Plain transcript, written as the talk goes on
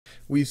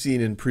We've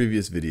seen in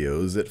previous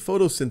videos that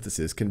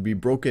photosynthesis can be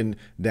broken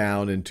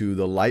down into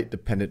the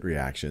light-dependent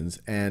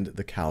reactions and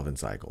the Calvin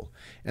cycle.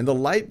 And the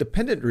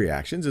light-dependent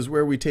reactions is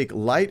where we take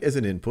light as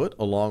an input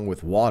along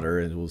with water,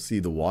 and we'll see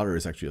the water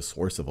is actually a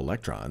source of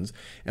electrons,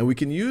 and we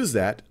can use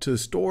that to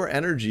store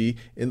energy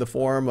in the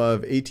form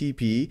of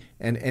ATP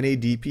and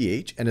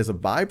NADPH, and as a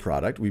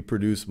byproduct we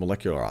produce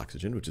molecular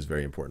oxygen, which is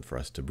very important for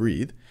us to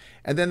breathe.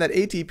 And then that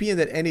ATP and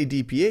that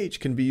NADPH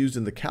can be used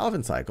in the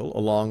Calvin cycle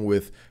along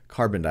with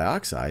carbon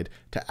dioxide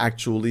to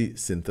actually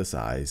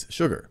synthesize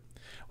sugar.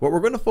 What we're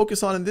going to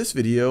focus on in this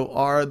video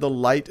are the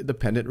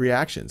light-dependent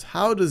reactions.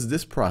 How does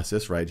this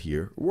process right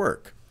here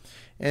work?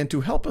 And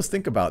to help us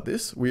think about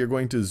this, we are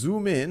going to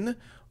zoom in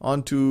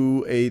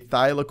onto a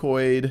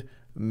thylakoid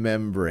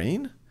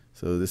membrane.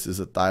 So this is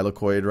a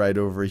thylakoid right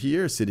over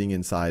here sitting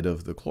inside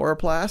of the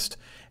chloroplast.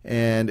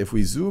 And if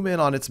we zoom in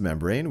on its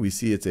membrane, we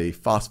see it's a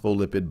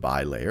phospholipid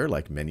bilayer,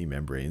 like many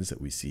membranes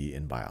that we see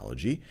in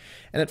biology.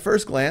 And at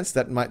first glance,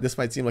 this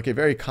might seem like a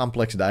very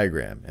complex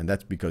diagram, and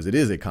that's because it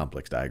is a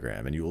complex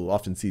diagram. And you will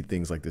often see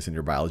things like this in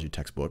your biology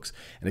textbooks,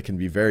 and it can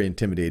be very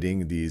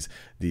intimidating.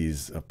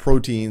 These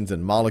proteins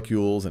and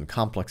molecules and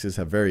complexes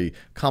have very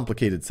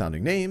complicated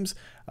sounding names,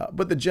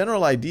 but the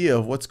general idea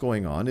of what's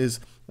going on is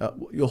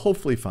you'll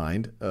hopefully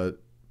find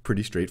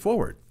pretty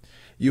straightforward.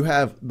 You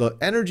have the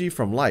energy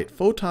from light,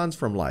 photons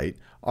from light,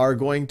 are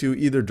going to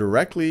either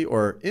directly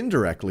or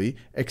indirectly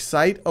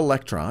excite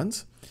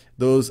electrons.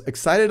 Those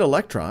excited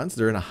electrons,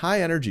 they're in a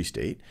high energy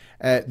state.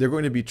 They're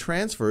going to be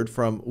transferred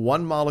from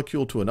one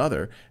molecule to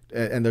another,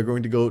 and they're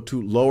going to go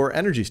to lower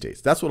energy states.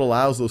 That's what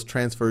allows those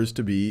transfers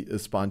to be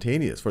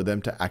spontaneous, for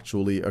them to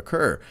actually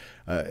occur.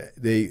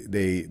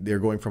 They're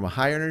going from a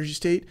high energy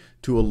state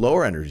to a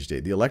lower energy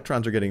state. The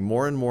electrons are getting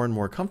more and more and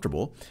more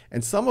comfortable,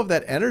 and some of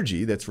that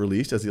energy that's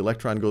released as the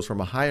electron goes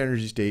from a high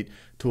energy state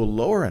to a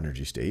lower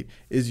energy state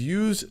is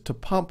used to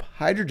pump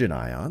hydrogen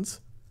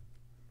ions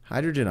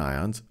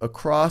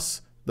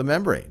across the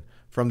membrane,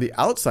 from the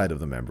outside of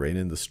the membrane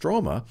in the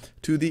stroma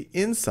to the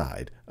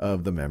inside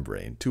of the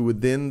membrane, to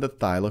within the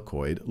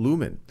thylakoid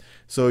lumen.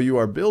 So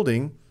you're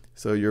building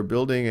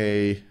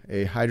a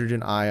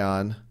hydrogen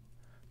ion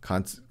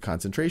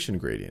concentration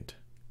gradient.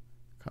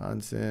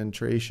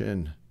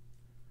 Concentration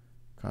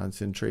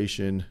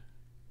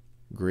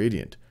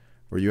gradient,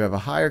 where you have a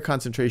higher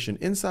concentration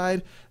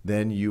inside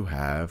than you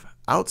have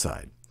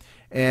outside.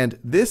 And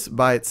this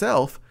by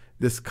itself,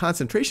 this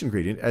concentration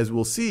gradient, as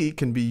we'll see,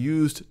 can be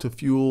used to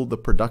fuel the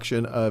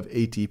production of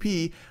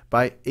ATP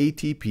by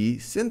ATP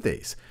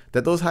synthase.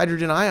 That those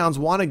hydrogen ions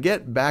want to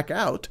get back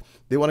out.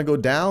 They want to go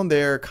down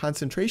their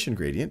concentration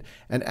gradient,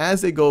 and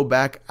as they go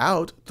back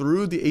out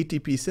through the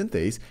ATP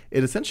synthase,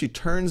 it essentially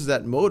turns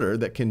that motor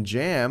that can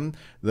jam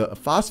the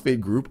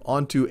phosphate group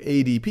onto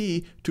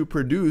ADP to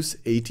produce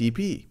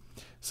ATP.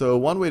 So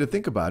one way to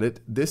think about it,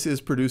 this is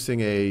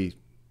producing a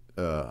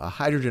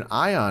hydrogen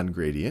ion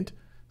gradient.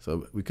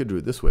 So we could do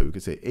it this way. We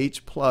could say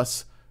H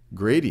plus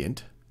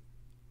gradient,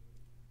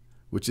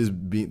 which is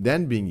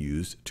then being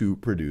used to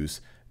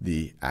produce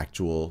the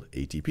actual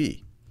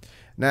ATP.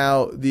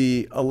 Now,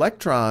 the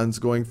electrons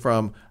going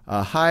from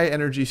a high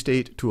energy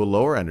state to a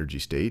lower energy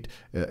state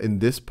in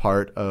this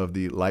part of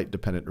the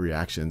light-dependent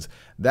reactions,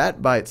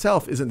 that by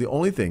itself isn't the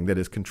only thing that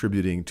is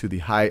contributing to the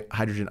high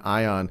hydrogen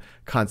ion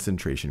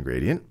concentration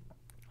gradient.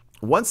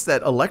 Once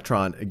that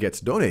electron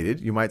gets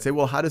donated, you might say,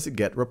 well, how does it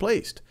get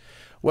replaced?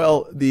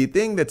 Well, the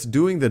thing that's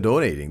doing the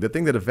donating, the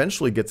thing that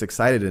eventually gets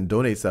excited and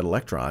donates that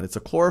electron, it's a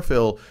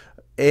chlorophyll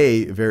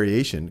A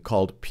variation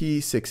called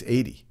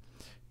P680.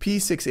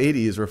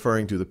 P680 is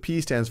referring to, the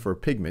P stands for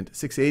pigment,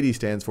 680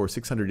 stands for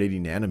 680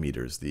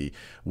 nanometers, the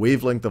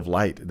wavelength of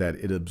light that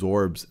it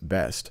absorbs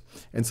best.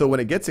 And so when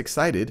it gets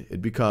excited,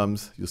 it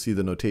becomes, you'll see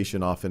the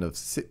notation often of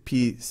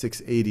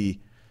P680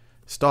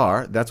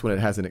 star, that's when it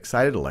has an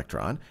excited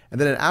electron. And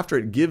then after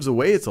it gives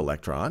away its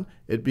electron,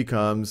 it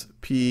becomes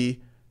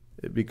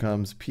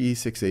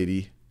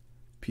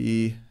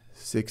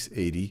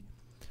P680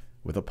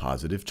 with a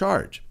positive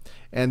charge.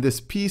 And this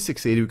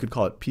P680, we could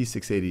call it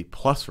P680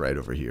 plus right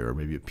over here, or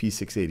maybe a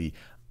P680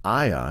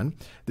 ion.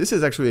 This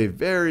is actually a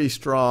very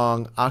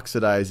strong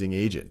oxidizing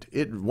agent.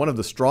 One of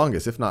the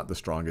strongest, if not the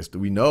strongest,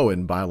 we know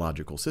in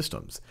biological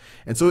systems.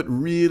 And so it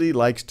really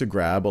likes to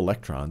grab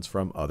electrons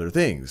from other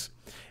things.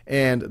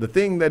 And the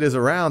thing that is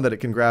around that it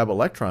can grab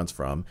electrons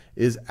from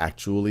is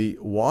actually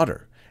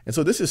water. And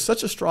so this is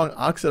such a strong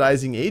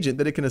oxidizing agent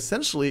that it can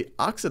essentially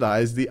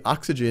oxidize the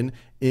oxygen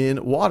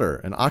in water.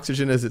 And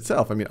oxygen is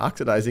itself,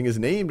 oxidizing is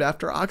named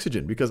after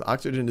oxygen because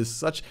oxygen is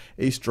such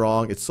a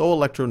strong, it's so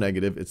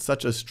electronegative, it's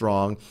such a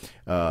strong,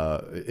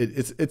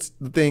 it's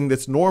the thing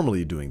that's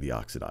normally doing the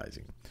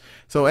oxidizing.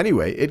 So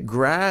anyway, it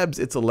grabs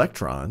its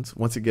electrons.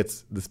 Once it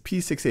gets this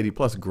P680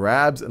 plus,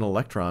 grabs an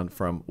electron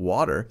from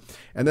water,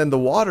 and then the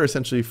water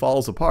essentially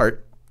falls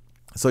apart.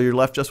 So you're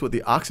left just with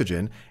the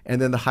oxygen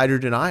and then the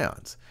hydrogen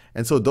ions.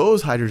 And so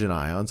those hydrogen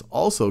ions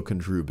also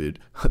contribute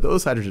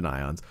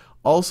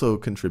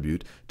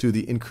to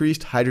the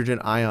increased hydrogen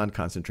ion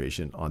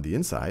concentration on the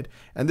inside.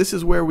 And this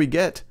is where we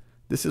get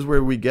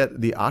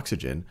the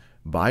oxygen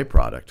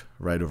byproduct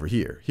right over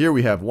here. Here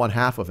we have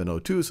 1/2 of an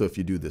O2, so if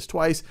you do this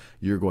twice,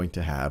 you're going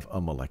to have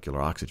a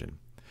molecular oxygen.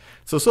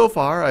 So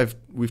far,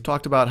 we've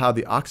talked about how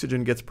the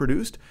oxygen gets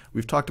produced.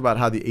 We've talked about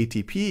how the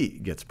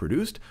ATP gets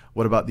produced.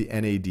 What about the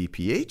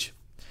NADPH?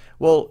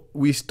 Well,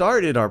 we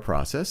started our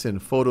process in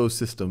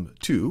Photosystem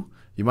 2.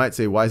 You might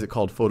say, why is it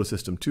called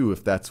Photosystem 2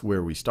 if that's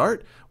where we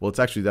start? Well, it's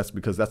actually that's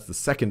because that's the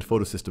second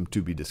photosystem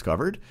to be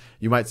discovered.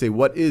 You might say,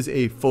 what is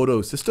a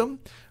photosystem?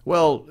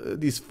 Well,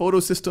 these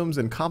photosystems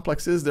and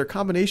complexes, they're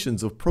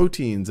combinations of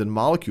proteins and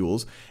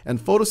molecules,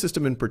 and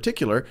photosystem in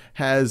particular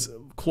has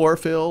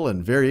chlorophyll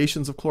and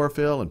variations of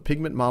chlorophyll and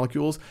pigment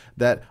molecules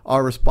that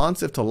are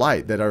responsive to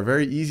light, that are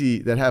very easy,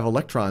 that have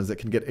electrons that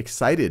can get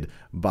excited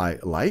by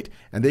light,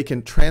 and they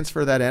can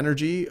transfer that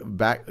energy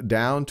back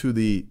down to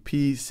the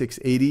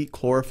P680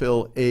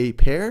 chlorophyll A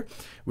pair,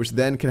 which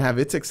then can have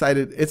its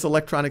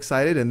electron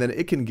excited, and then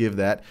it can give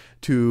that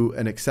to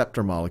an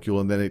acceptor molecule,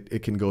 and then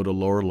it can go to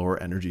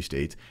lower energy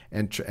states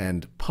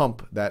and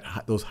pump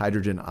those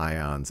hydrogen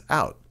ions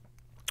out.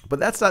 But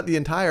that's not the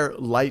entire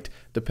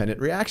light-dependent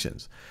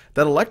reactions.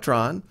 That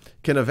electron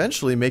can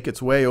eventually make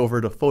its way over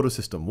to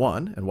Photosystem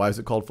One. And why is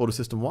it called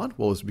Photosystem One?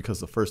 Well, it's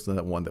because the first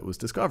one that was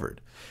discovered.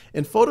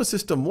 In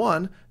Photosystem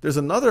One, there's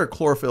another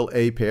chlorophyll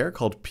A pair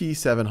called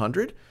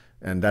P700.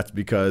 And that's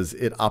because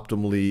it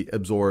optimally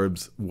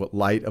absorbs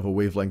light of a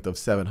wavelength of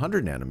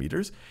 700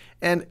 nanometers.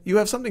 And you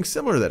have something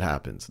similar that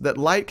happens, that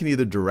light can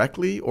either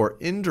directly or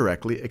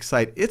indirectly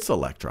excite its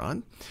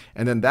electron.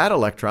 And then that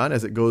electron,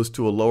 as it goes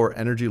to a lower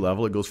energy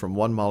level, it goes from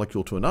one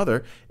molecule to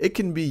another, it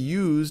can be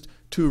used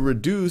to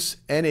reduce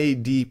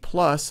NAD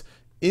plus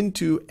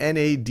into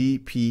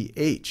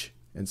NADPH.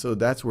 And so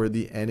that's where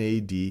the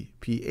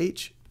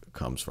NADPH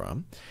comes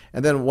from.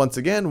 And then once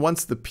again,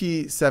 once the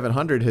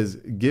P700 has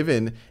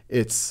given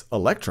its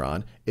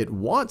electron, it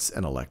wants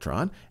an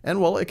electron, and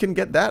well, it can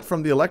get that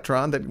from the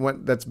electron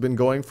that's been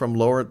going from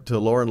lower to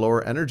lower and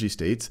lower energy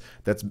states,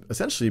 that's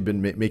essentially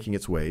been making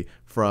its way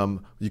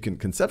from, you can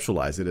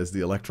conceptualize it as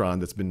the electron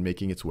that's been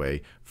making its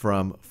way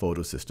from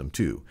Photosystem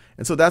 2.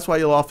 And so that's why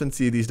you'll often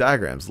see these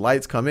diagrams.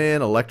 Lights come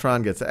in,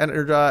 electron gets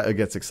energized, it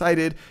gets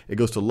excited, it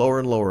goes to lower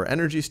and lower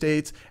energy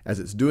states. As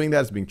it's doing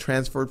that, it's being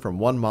transferred from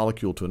one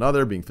molecule to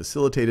another, being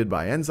facilitated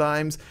by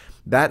enzymes.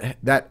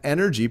 That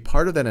energy,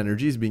 part of that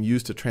energy is being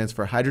used to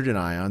transfer hydrogen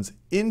ions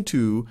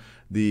into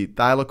the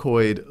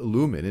thylakoid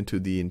lumen, into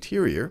the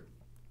interior.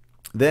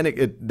 Then in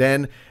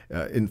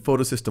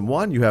Photosystem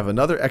 1, you have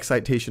another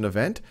excitation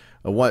event.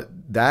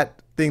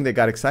 That thing that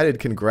got excited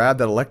can grab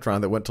that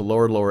electron that went to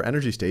lower and lower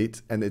energy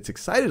states, and its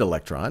excited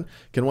electron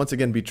can once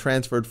again be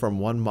transferred from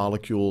one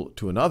molecule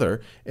to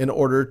another in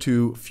order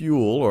to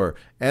fuel or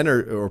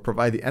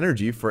provide the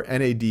energy for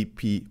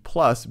NADP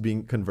plus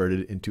being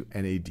converted into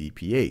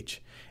NADPH.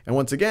 And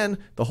once again,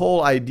 the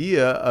whole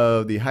idea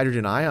of the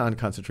hydrogen ion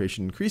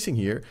concentration increasing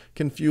here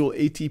can fuel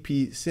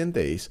ATP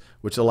synthase,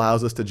 which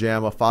allows us to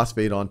jam a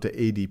phosphate onto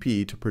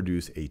ADP to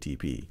produce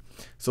ATP.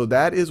 So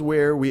that is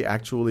where we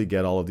actually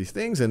get all of these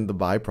things, and the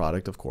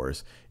byproduct, of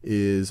course,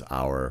 is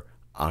our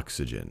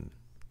oxygen.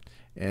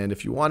 And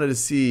if you wanted to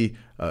see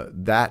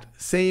that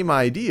same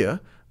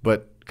idea,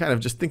 but kind of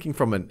just thinking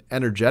from an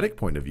energetic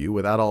point of view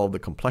without all the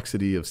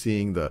complexity of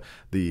seeing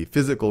the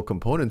physical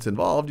components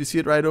involved, you see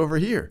it right over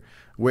here,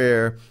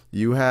 where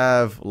you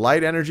have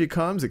light energy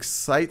comes,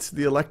 excites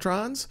the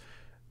electrons.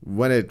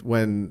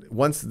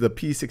 Once the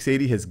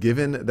P680 has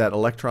given that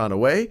electron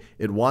away,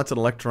 it wants an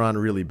electron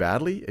really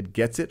badly. It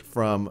gets it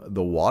from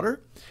the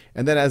water.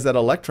 And then as that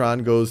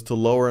electron goes to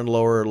lower and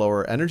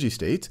lower energy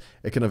states,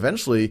 it can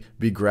eventually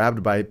be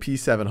grabbed by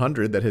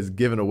P700 that has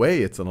given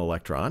away its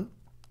electron.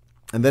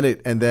 And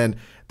then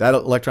that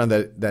electron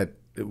that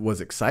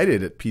was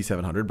excited at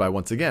P700 by,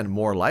 once again,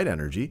 more light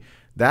energy,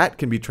 that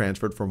can be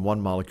transferred from one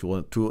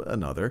molecule to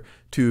another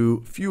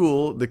to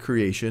fuel the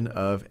creation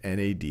of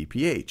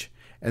NADPH.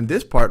 And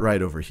this part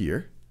right over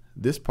here,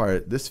 this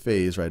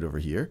phase right over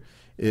here,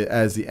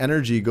 as the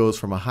energy goes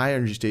from a high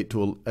energy state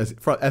as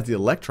the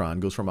electron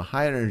goes from a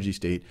high energy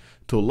state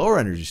to a lower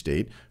energy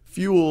state,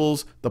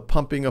 fuels the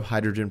pumping of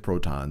hydrogen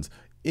protons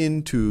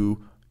into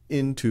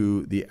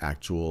the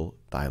actual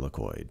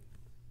thylakoid.